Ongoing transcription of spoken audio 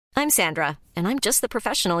I'm Sandra, and I'm just the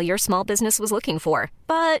professional your small business was looking for.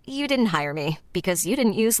 But you didn't hire me because you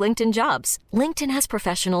didn't use LinkedIn Jobs. LinkedIn has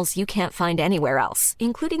professionals you can't find anywhere else,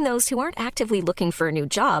 including those who aren't actively looking for a new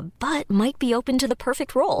job, but might be open to the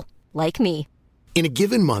perfect role, like me. In a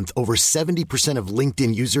given month, over 70% of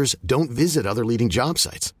LinkedIn users don't visit other leading job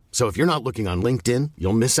sites. So if you're not looking on LinkedIn,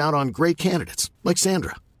 you'll miss out on great candidates like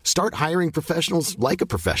Sandra. Start hiring professionals like a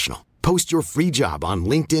professional. Post your free job on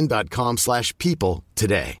linkedin.com/people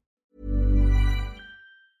today.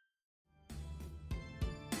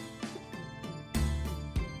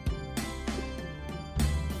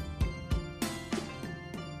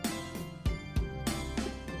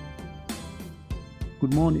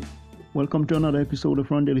 Good morning. Welcome to another episode of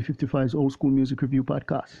Rondelle 55's Old School Music Review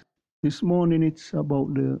Podcast. This morning it's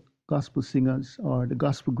about the gospel singers or the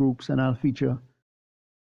gospel groups, and I'll feature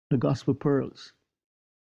the Gospel Pearls.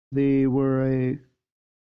 They were a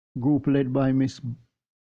group led by Miss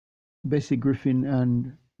Bessie Griffin,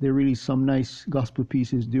 and they released some nice gospel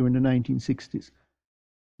pieces during the 1960s.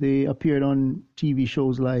 They appeared on TV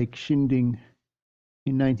shows like Shindig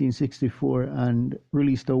in 1964 and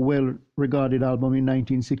released a well-regarded album in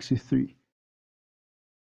 1963.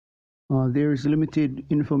 There is limited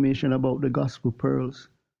information about the Gospel Pearls.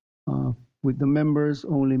 With the members,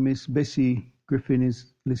 only Miss Bessie Griffin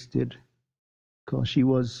is listed because she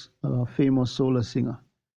was a famous solo singer.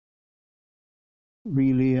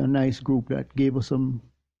 Really a nice group that gave us some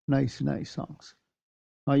nice songs.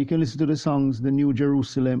 You can listen to the songs The New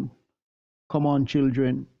Jerusalem, Come On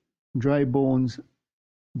Children, Dry Bones,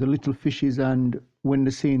 The Little Fishes, and When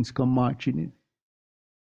the Saints Come Marching In.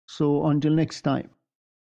 So until next time,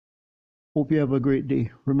 hope you have a great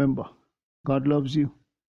day. Remember, God loves you.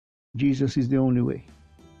 Jesus is the only way.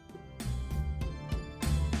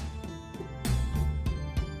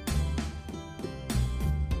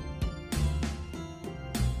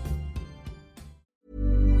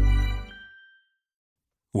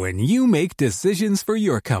 When you make decisions for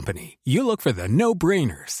your company, you look for the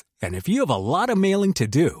no-brainers. And if you have a lot of mailing to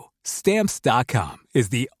do, Stamps.com is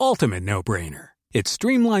the ultimate no-brainer. It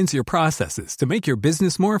streamlines your processes to make your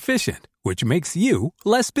business more efficient, which makes you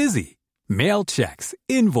less busy. Mail checks,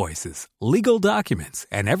 invoices, legal documents,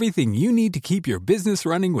 and everything you need to keep your business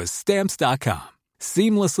running with Stamps.com.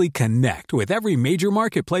 Seamlessly connect with every major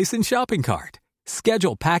marketplace and shopping cart.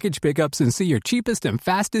 Schedule package pickups and see your cheapest and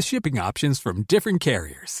fastest shipping options from different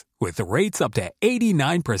carriers, with rates up to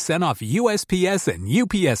 89% off USPS and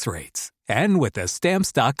UPS rates. And with the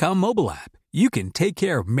Stamps.com mobile app, you can take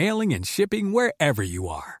care of mailing and shipping wherever you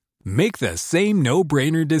are. Make the same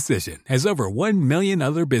no-brainer decision as over 1 million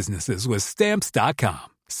other businesses with Stamps.com.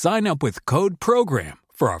 Sign up with code PROGRAM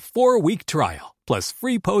for a 4-week trial, plus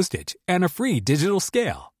free postage and a free digital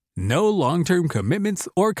scale. No long-term commitments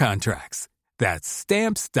or contracts. That's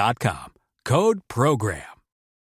Stamps.com. Code PROGRAM.